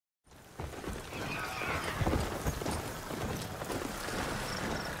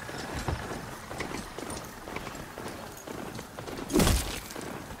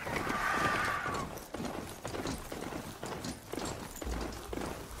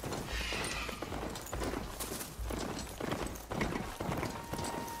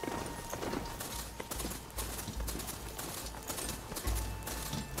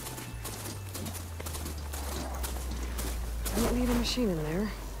need a machine in there.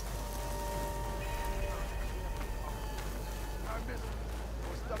 I missed.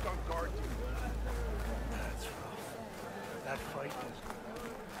 We're stuck on guard duty. That's rough. That fight was...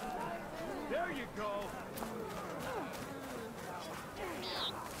 There you go!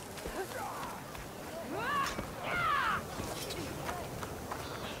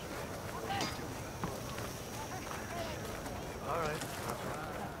 All right.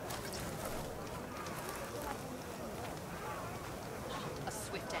 A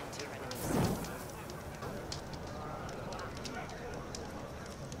swift end to your enemies.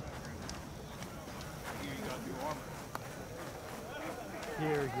 Here you got new armor.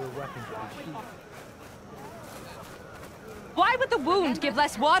 Here, your weapons are cheap. Why would the wound give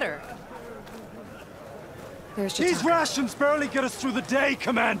less water? There's These Jataka. rations barely get us through the day,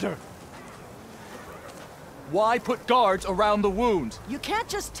 Commander! Why put guards around the wound? You can't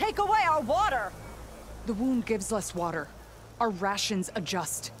just take away our water! The wound gives less water. Our rations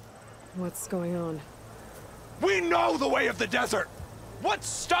adjust. What's going on? We know the way of the desert! What's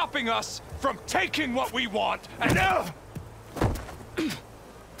stopping us from taking what we want, and now...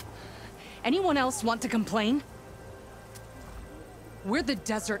 Anyone else want to complain? We're the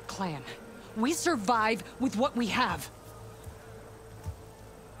Desert Clan. We survive with what we have.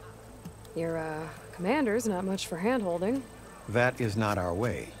 Your, commander's not much for hand-holding. That is not our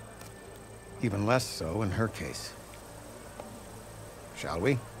way. Even less so in her case. Shall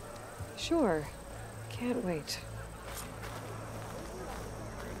we? Sure. Can't wait.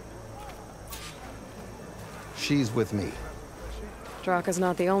 She's with me. Draka's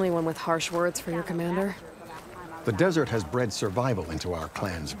not the only one with harsh words for your commander. The desert has bred survival into our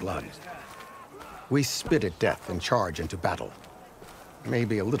clan's blood. We spit at death and charge into battle.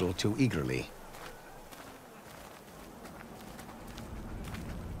 Maybe a little too eagerly.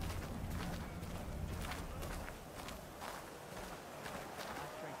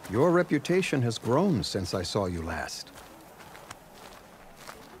 Your reputation has grown since I saw you last.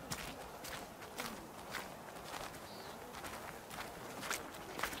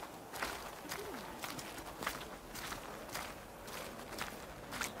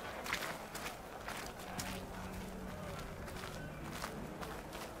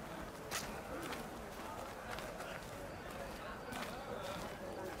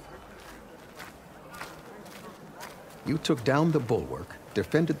 You took down the bulwark,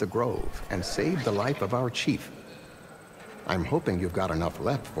 defended the grove, and saved the life of our chief. I'm hoping you've got enough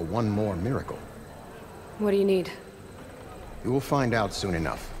left for one more miracle. What do you need? You will find out soon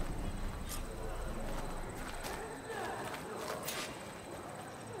enough.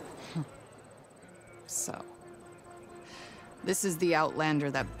 So, this is the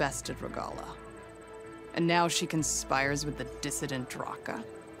Outlander that bested Regalla. And now she conspires with the dissident Draka.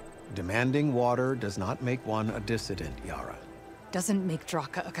 Demanding water does not make one a dissident, Yara. Doesn't make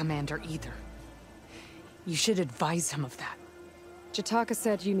Draka a commander either. You should advise him of that. Jataka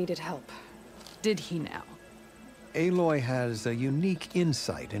said you needed help. Did he now? Aloy has a unique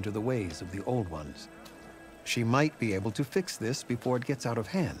insight into the ways of the Old Ones. She might be able to fix this before it gets out of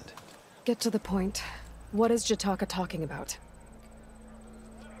hand. Get to the point. What is Jataka talking about?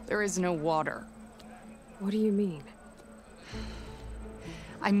 There is no water. What do you mean?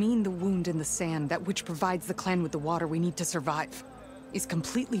 I mean the wound in the sand, that which provides the clan with the water we need to survive, is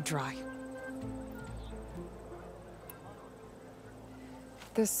completely dry.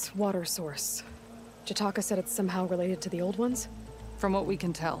 This water source. Jataka said it's somehow related to the Old Ones? From what we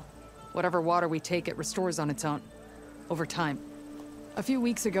can tell, whatever water we take, it restores on its own. Over time. A few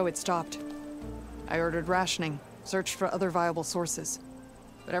weeks ago, it stopped. I ordered rationing, searched for other viable sources.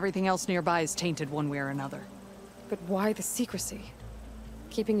 But everything else nearby is tainted one way or another. But why the secrecy?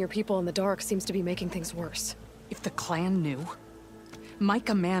 Keeping your people in the dark seems to be making things worse. If the clan knew, my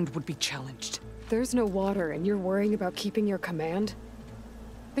command would be challenged. There's no water and you're worrying about keeping your command?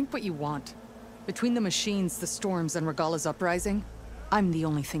 Think what you want. Between the machines, the storms, and Regalla's uprising, I'm the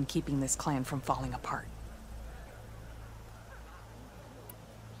only thing keeping this clan from falling apart.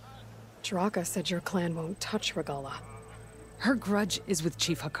 Draka said your clan won't touch Regalla. Her grudge is with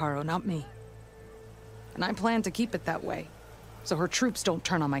Chief Hekarro, not me. And I plan to keep it that way, so her troops don't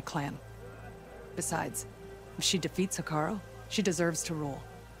turn on my clan. Besides, if she defeats Hekarro, she deserves to rule.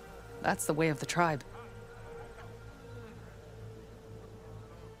 That's the way of the tribe.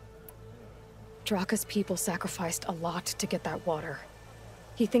 Draka's people sacrificed a lot to get that water.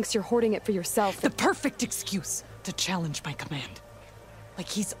 He thinks you're hoarding it for yourself. The perfect excuse to challenge my command. Like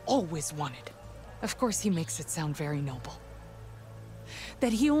he's always wanted. Of course he makes it sound very noble.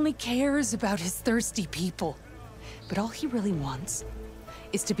 That he only cares about his thirsty people. But all he really wants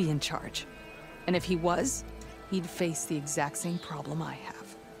is to be in charge. And if he was, he'd face the exact same problem I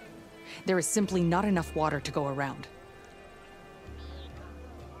have. There is simply not enough water to go around.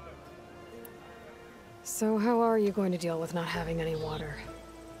 So how are you going to deal with not having any water?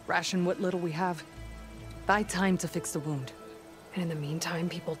 Ration what little we have. Buy time to fix the wound. And in the meantime,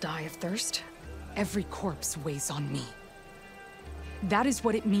 people die of thirst? Every corpse weighs on me. That is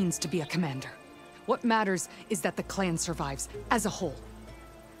what it means to be a commander. What matters is that the clan survives, as a whole.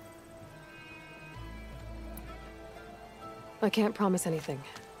 I can't promise anything.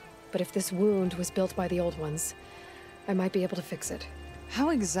 But if this wound was built by the old ones, I might be able to fix it. How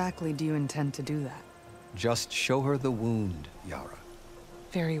exactly do you intend to do that? Just show her the wound, Yara.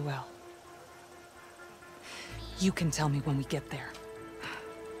 Very well. You can tell me when we get there.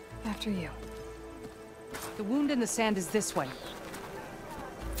 After you. The wound in the sand is this way.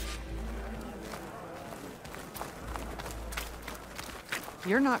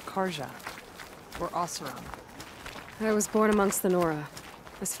 You're not Karja, or Oseram. I was born amongst the Nora,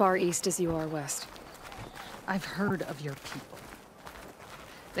 as far east as you are west. I've heard of your people.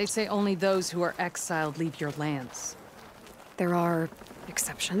 They say only those who are exiled leave your lands. There are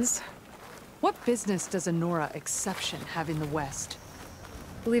exceptions. What business does a Nora exception have in the West?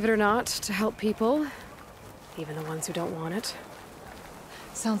 Believe it or not, to help people, even the ones who don't want it.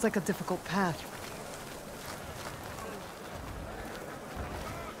 Sounds like a difficult path.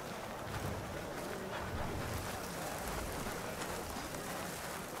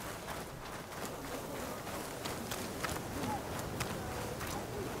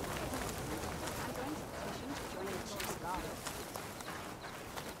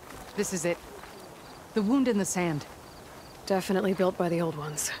 This is it. The wound in the sand. Definitely built by the old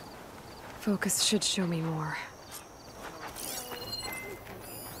ones. Focus should show me more.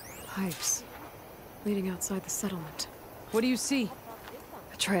 Pipes. Leading outside the settlement. What do you see?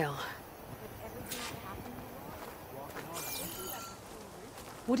 A trail.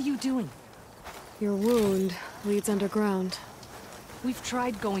 What are you doing? Your wound leads underground. We've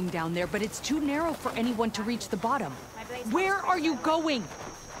tried going down there, but it's too narrow for anyone to reach the bottom. Where are you going?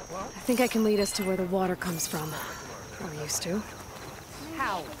 I think I can lead us to where the water comes from. Or used to.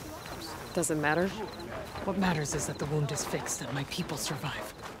 How? Doesn't matter. What matters is that the wound is fixed and my people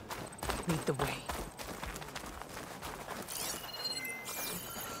survive. Lead the way.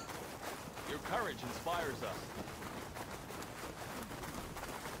 Your courage inspires us.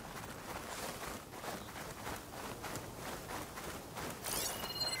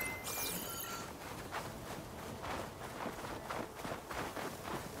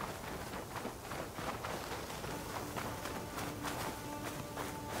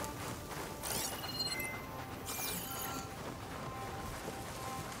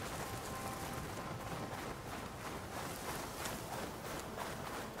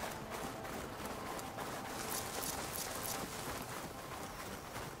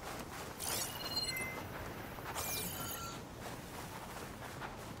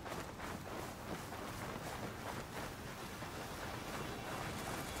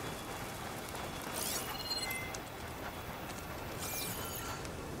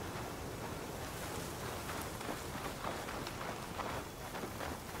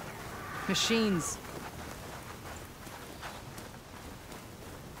 Machines.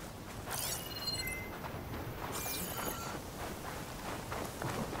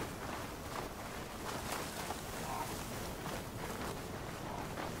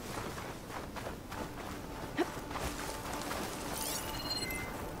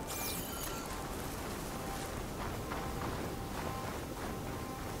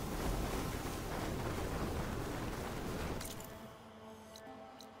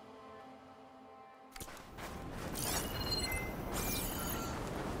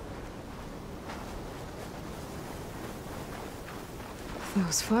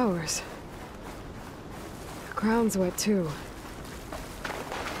 Those flowers. The ground's wet too.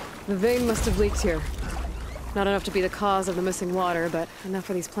 The vein must have leaked here. Not enough to be the cause of the missing water, but enough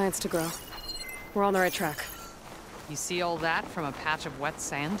for these plants to grow. We're on the right track. You see all that from a patch of wet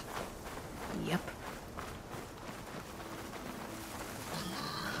sand? Yep.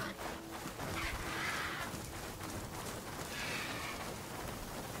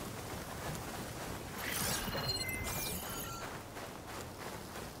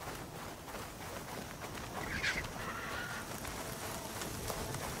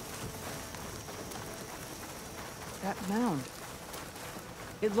 That mound.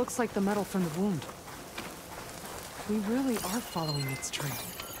 It looks like the metal from the wound. We really are following its trail.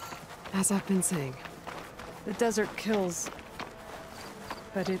 As I've been saying. The desert kills,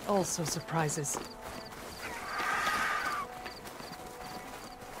 but it also surprises.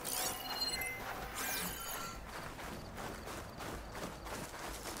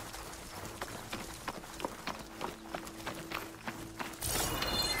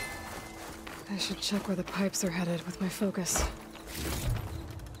 should check where the pipes are headed with my focus.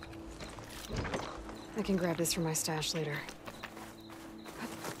 I can grab this from my stash later.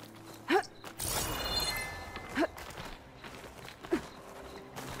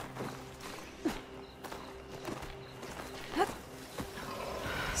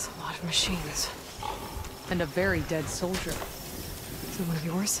 It's a lot of machines. And a very dead soldier. Is it one of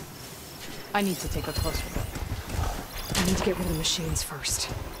yours? I need to take a closer look. I need to get rid of the machines first.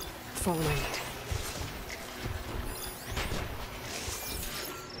 Follow my lead.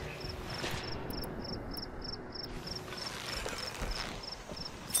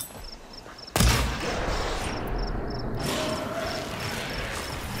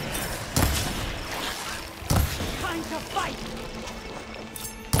 Time to fight!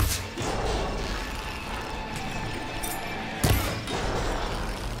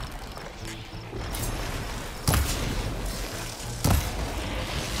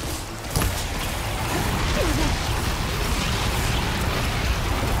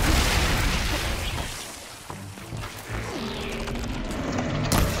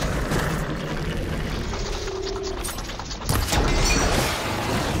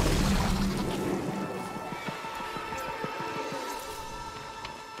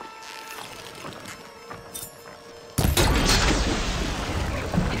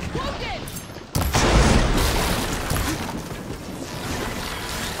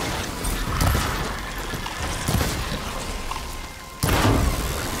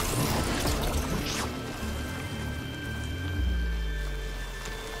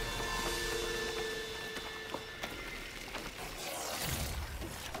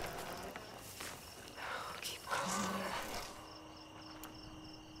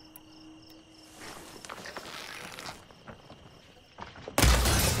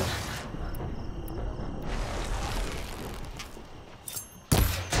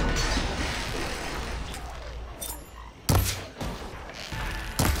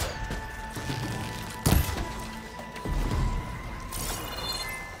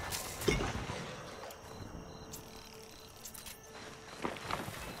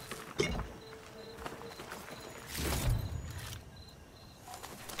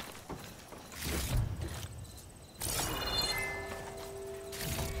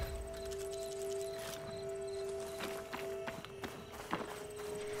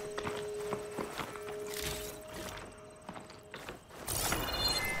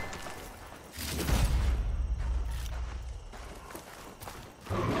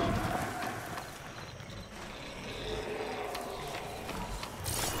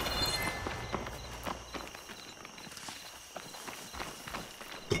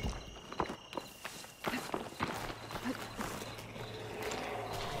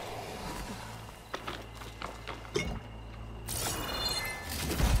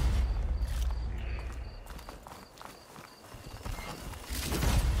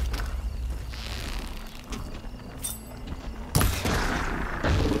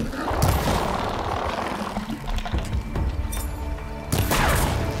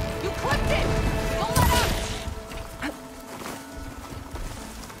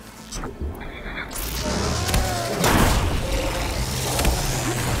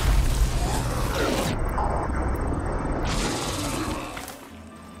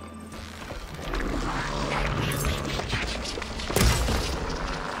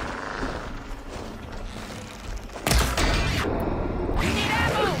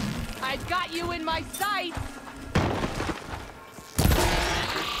 my sights!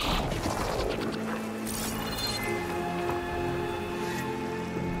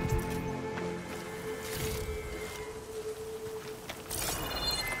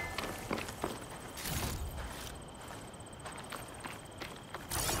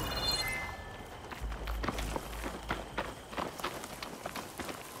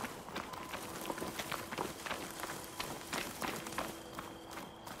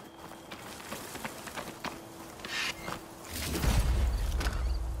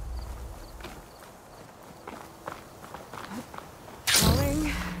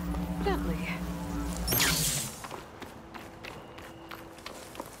 Gently.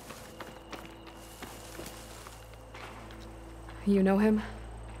 You know him?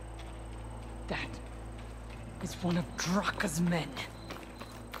 That is one of Draka's men.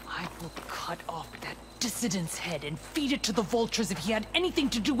 I will cut off that dissident's head and feed it to the vultures if he had anything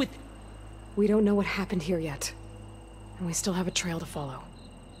to do with... We don't know what happened here yet. And we still have a trail to follow.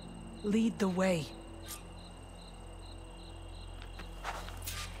 Lead the way.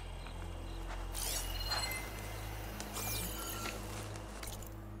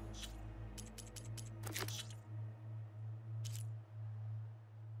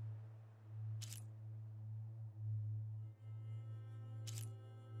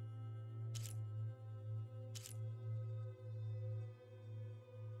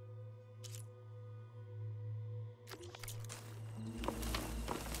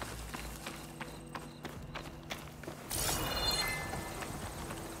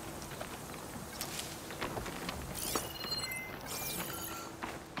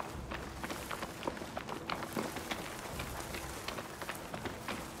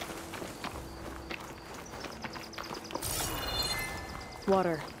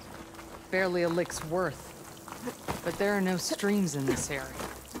 water. Barely a lick's worth. But there are no streams in this area.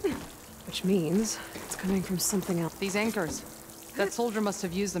 Which means it's coming from something else. These anchors. That soldier must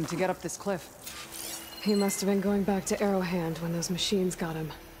have used them to get up this cliff. He must have been going back to Arrowhand when those machines got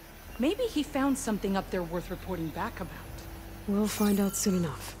him. Maybe he found something up there worth reporting back about. We'll find out soon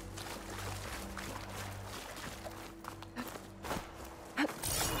enough.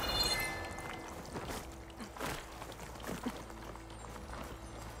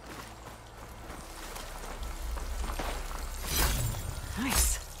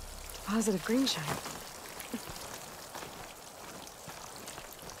 Nice. Positive green shine.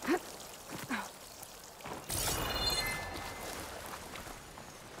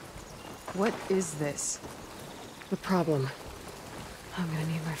 What is this? The problem. I'm gonna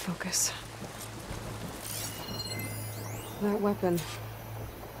need my focus. That weapon.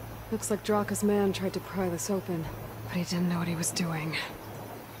 Looks like Draka's man tried to pry this open, but he didn't know what he was doing.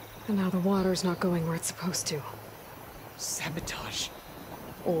 And now the water's not going where it's supposed to. Sabotage.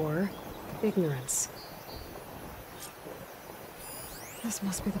 Or ignorance. This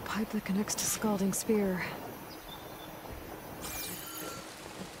must be the pipe that connects to Scalding Spear.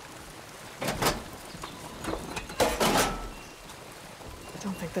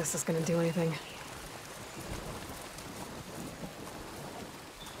 Don't think this is gonna do anything.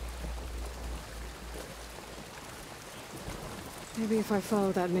 Maybe if I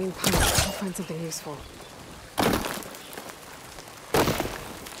follow that main pipe, I'll find something useful.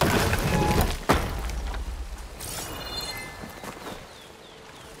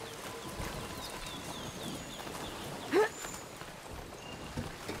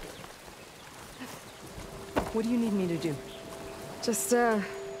 What do you need me to do? Just,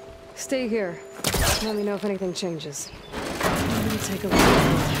 stay here. Let me know if anything changes. I'm gonna take a look.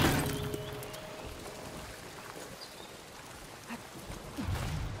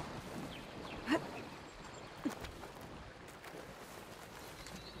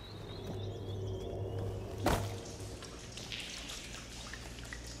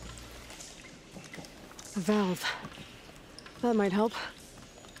 A valve. That might help.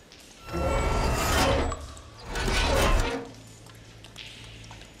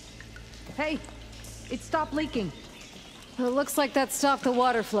 Hey! It stopped leaking. Well, it looks like that stopped the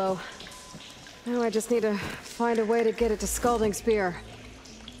water flow. Now I just need to find a way to get it to Scalding Spear.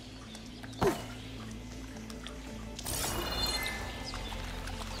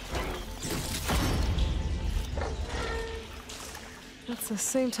 That's the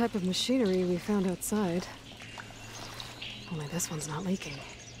same type of machinery we found outside. Only this one's not leaking.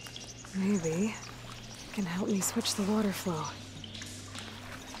 Maybe it can help me switch the water flow.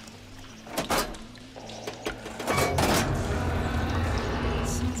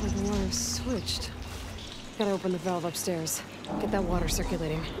 Sounds like the water's switched. Gotta open the valve upstairs. Get that water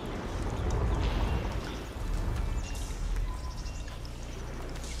circulating.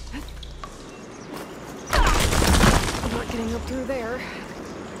 I'm not getting up through there.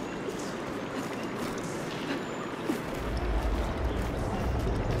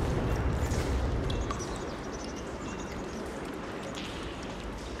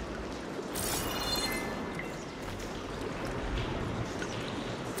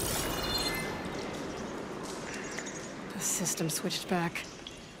 The system switched back.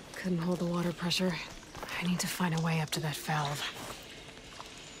 Couldn't hold the water pressure. I need to find a way up to that valve.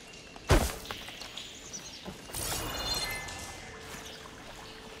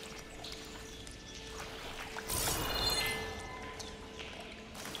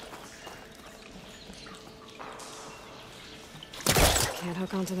 Can't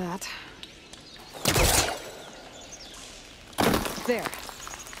hook onto that. There.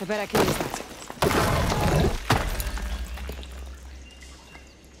 I bet I can use that.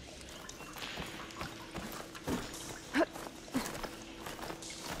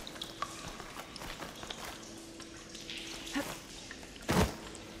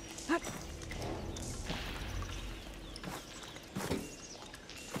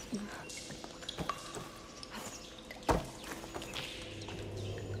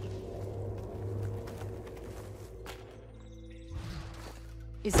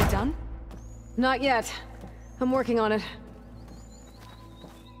 Is it done? Not yet. I'm working on it.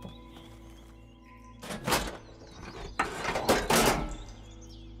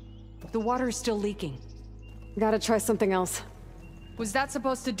 The water is still leaking. Gotta try something else. Was that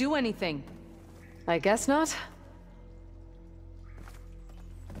supposed to do anything? I guess not.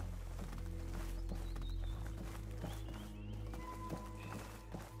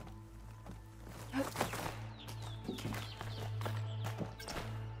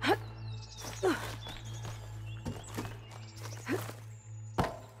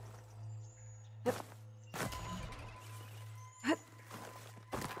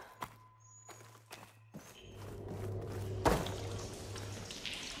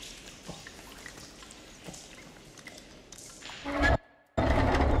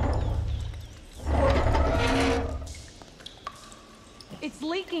 It's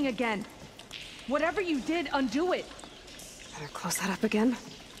leaking again. Whatever you did, undo it. Better close that up again.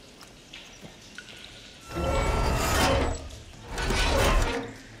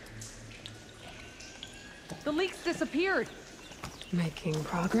 The leak's disappeared. Making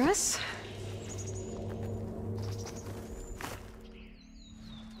progress.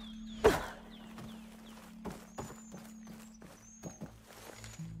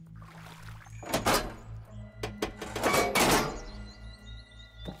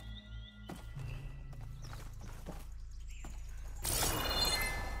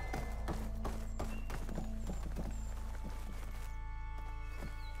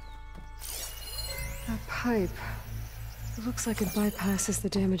 That pipe. It looks like it bypasses the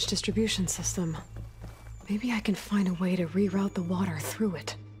damaged distribution system. Maybe I can find a way to reroute the water through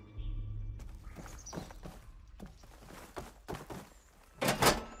it.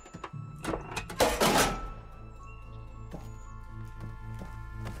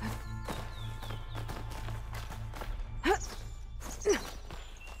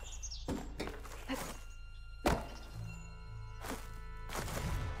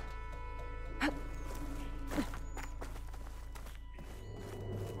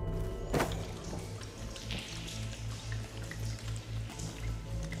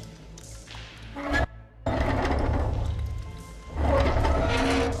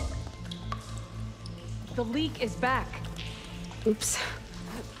 The leak is back. Oops.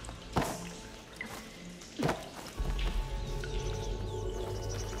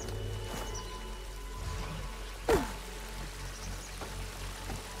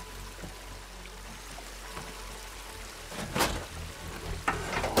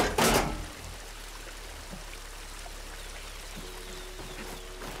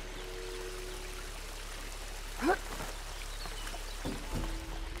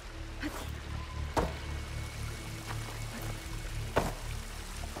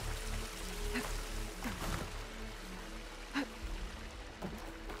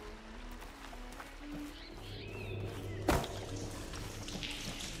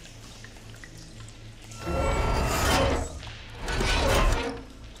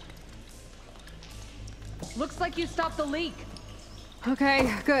 Looks like you stopped the leak.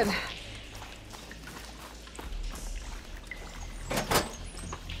 Okay, good.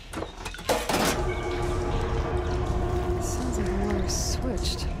 Sounds like the water's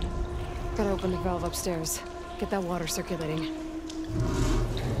switched. Gotta open the valve upstairs. Get that water circulating.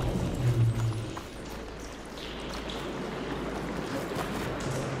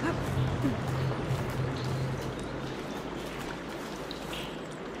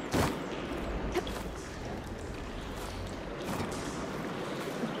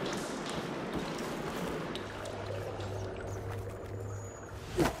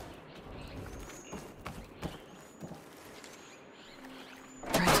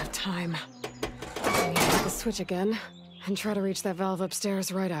 Time. I need to hit the switch again, and try to reach that valve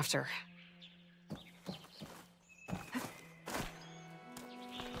upstairs right after.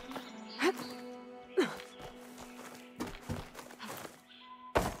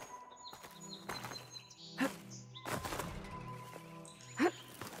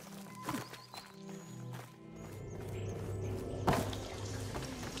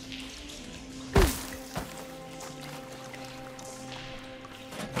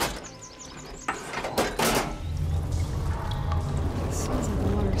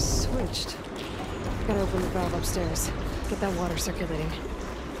 Gotta open the valve upstairs. Get that water circulating.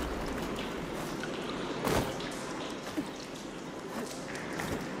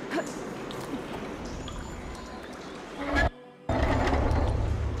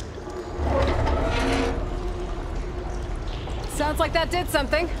 Sounds like that did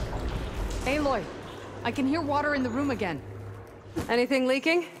something. Aloy, I can hear water in the room again. Anything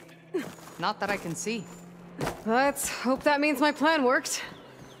leaking? Not that I can see. Let's hope that means my plan worked.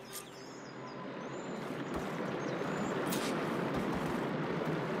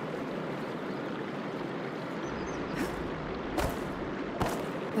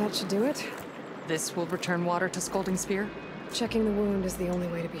 That should do it. This will return water to Scolding Spear? Checking the wound is the only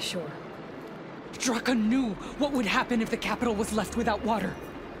way to be sure. Draka knew what would happen if the capital was left without water.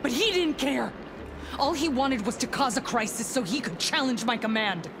 But he didn't care! All he wanted was to cause a crisis so he could challenge my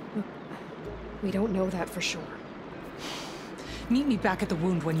command. We don't know that for sure. Meet me back at the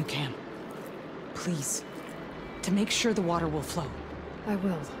wound when you can. Please. To make sure the water will flow. I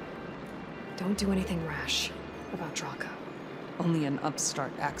will. Don't do anything rash about Draka. Only an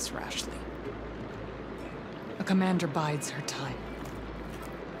upstart acts rashly. A commander bides her time.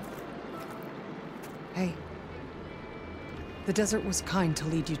 Hey. The desert was kind to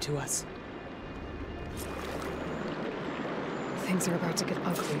lead you to us. things are about to get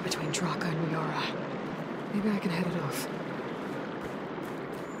ugly between Draka and Yara. Maybe I can head it off.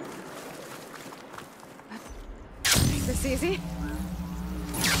 Take this easy.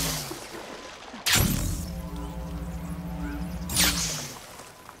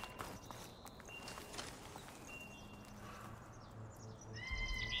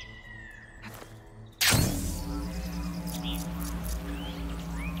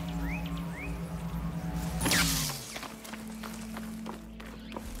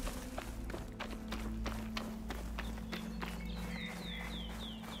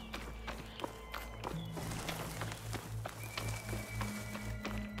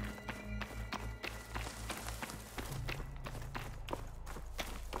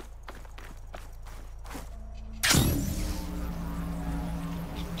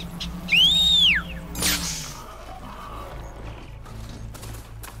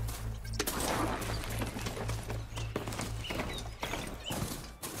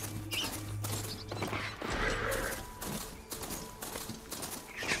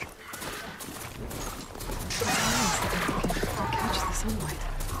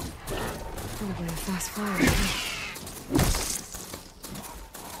 Probably a fast fire.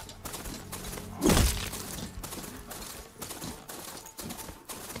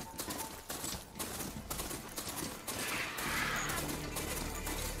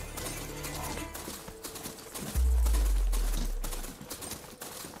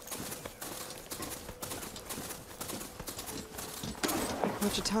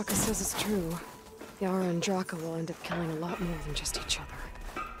 What Jataka says is true. Yara and Draka will end up killing a lot more than just each other.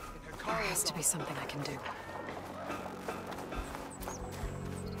 There has to be something I can do.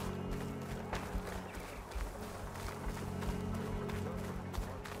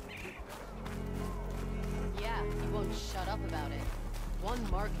 Yeah, he won't shut up about it. One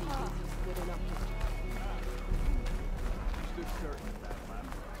mark he thinks is good enough to... Stood certain of that, man.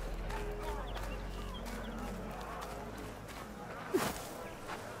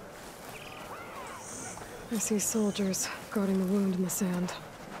 I see soldiers guarding the wound in the sand.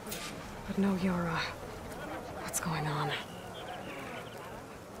 But no Yara. What's going on?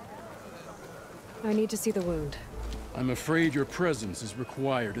 I need to see the wound. I'm afraid your presence is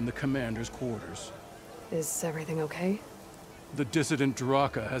required in the commander's quarters. Is everything okay? The dissident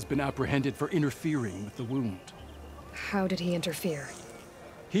Draka has been apprehended for interfering with the wound. How did he interfere?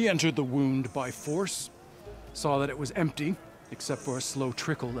 He entered the wound by force, saw that it was empty, except for a slow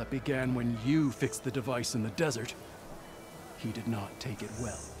trickle that began when you fixed the device in the desert. He did not take it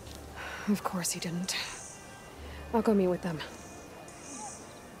well. Of course he didn't. I'll go meet with them.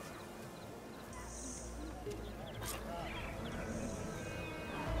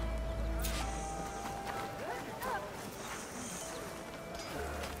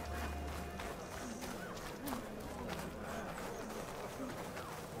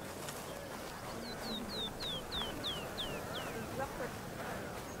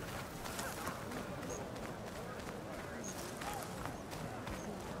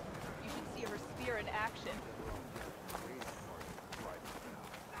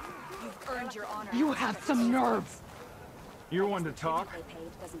 You have some nerve! You're one to talk?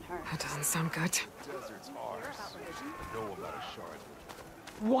 That doesn't sound good. Desert's ours. I know about a shard.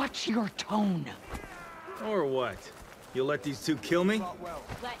 Watch your tone. Or what? You'll let these two kill me?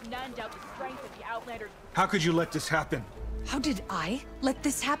 Let none doubt the strength of the Outlanders. How could you let this happen? How did I let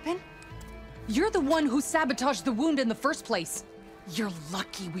this happen? You're the one who sabotaged the wound in the first place. You're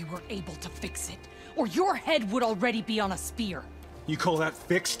lucky we were able to fix it, or your head would already be on a spear. You call that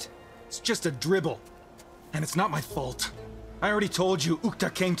fixed? It's just a dribble. And it's not my fault. I already told you,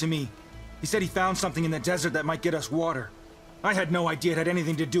 Ukta came to me. He said he found something in the desert that might get us water. I had no idea it had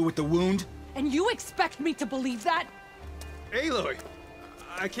anything to do with the wound. And you expect me to believe that? Aloy,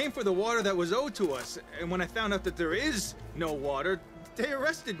 I came for the water that was owed to us, and when I found out that there is no water, they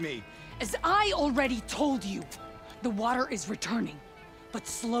arrested me. As I already told you, the water is returning, but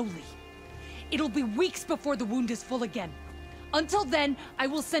slowly. It'll be weeks before the wound is full again. Until then, I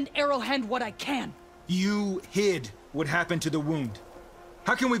will send Arrowhand what I can. You hid what happened to the wound.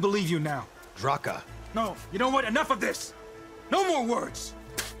 How can we believe you now? Draka. No, you know what? Enough of this! No more words!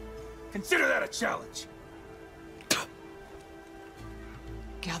 Consider that a challenge.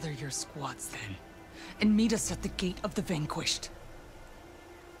 Gather your squads then, and meet us at the Gate of the Vanquished.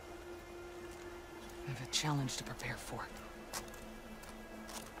 I have a challenge to prepare for.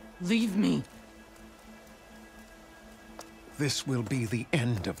 Leave me. This will be the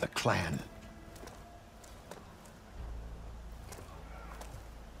end of the clan.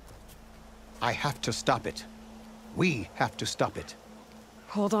 I have to stop it. We have to stop it.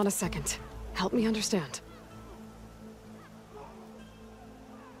 Hold on a second. Help me understand.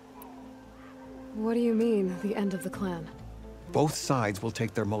 What do you mean, the end of the clan? Both sides will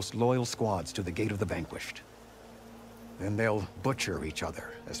take their most loyal squads to the Gate of the Vanquished. Then they'll butcher each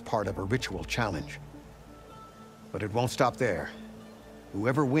other as part of a ritual challenge. But it won't stop there.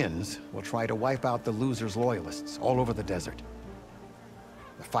 Whoever wins will try to wipe out the loser's loyalists all over the desert.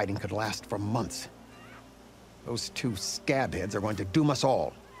 The fighting could last for months. Those two scabheads are going to doom us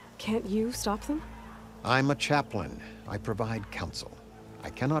all. Can't you stop them? I'm a chaplain. I provide counsel. I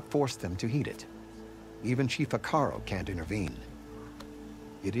cannot force them to heed it. Even Chief Hekarro can't intervene.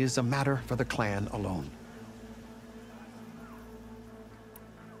 It is a matter for the clan alone.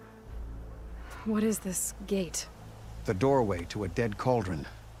 What is this gate? The doorway to a dead cauldron.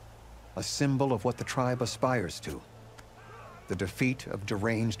 A symbol of what the tribe aspires to. The defeat of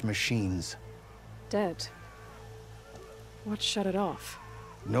deranged machines. Dead. What shut it off?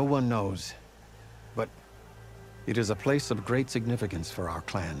 No one knows. But it is a place of great significance for our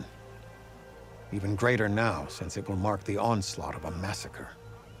clan. Even greater now, since it will mark the onslaught of a massacre.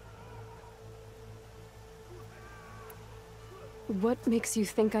 What makes you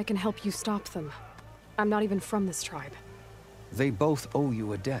think I can help you stop them? I'm not even from this tribe. They both owe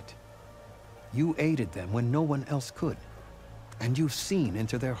you a debt. You aided them when no one else could. And you've seen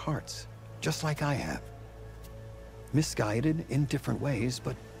into their hearts, just like I have. Misguided in different ways,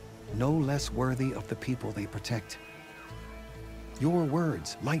 but no less worthy of the people they protect. Your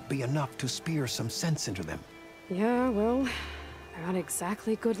words might be enough to spear some sense into them. Yeah, well, they're not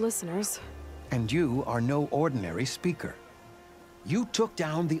exactly good listeners. And you are no ordinary speaker. You took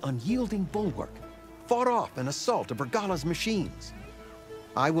down the unyielding bulwark, fought off an assault of Regala's machines.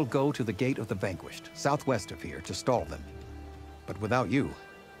 I will go to the Gate of the Vanquished, southwest of here, to stall them. But without you,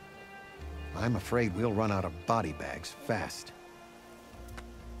 I'm afraid we'll run out of body bags fast.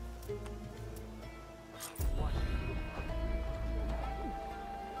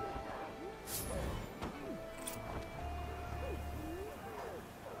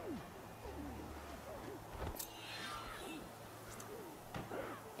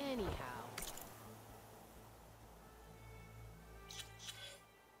 Anyhow.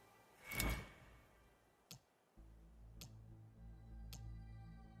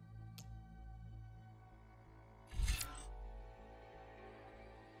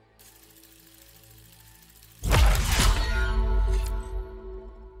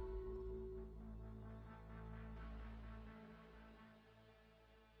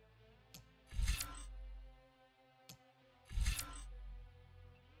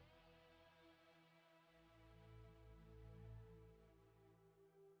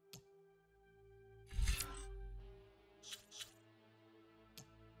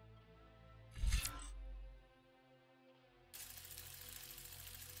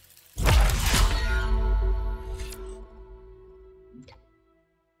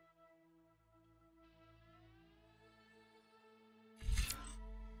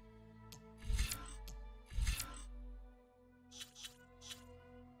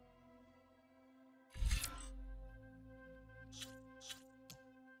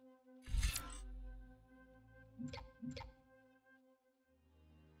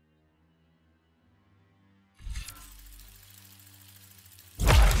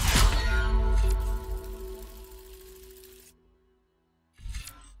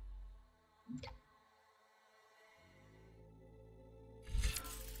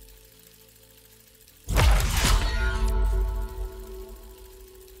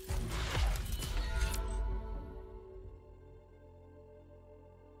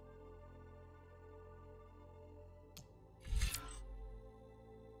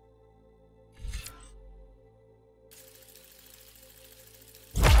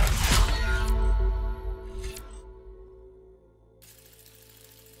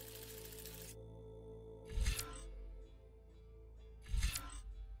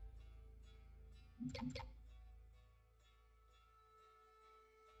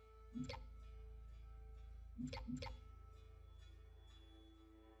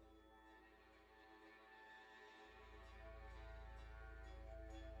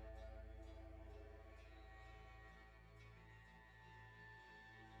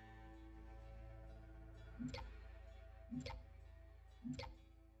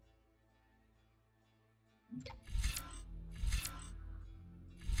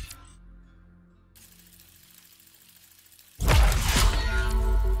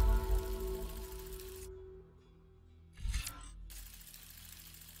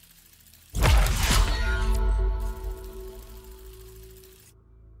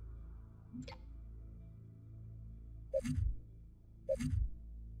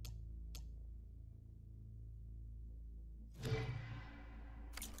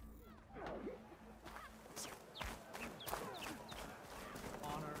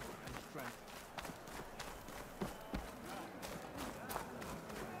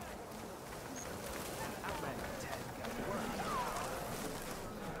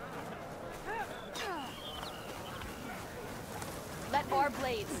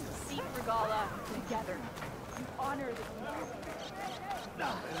 blades. Seek Regala together. You honor the community.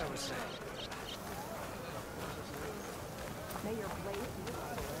 As I was saying. May your blades be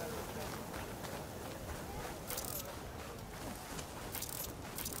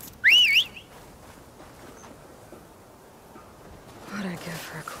What'd I give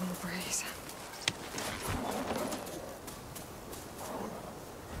for a cool breeze?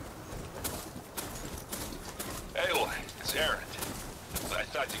 Aloy, it's Aaron. I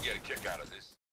thought you'd get a kick out of this.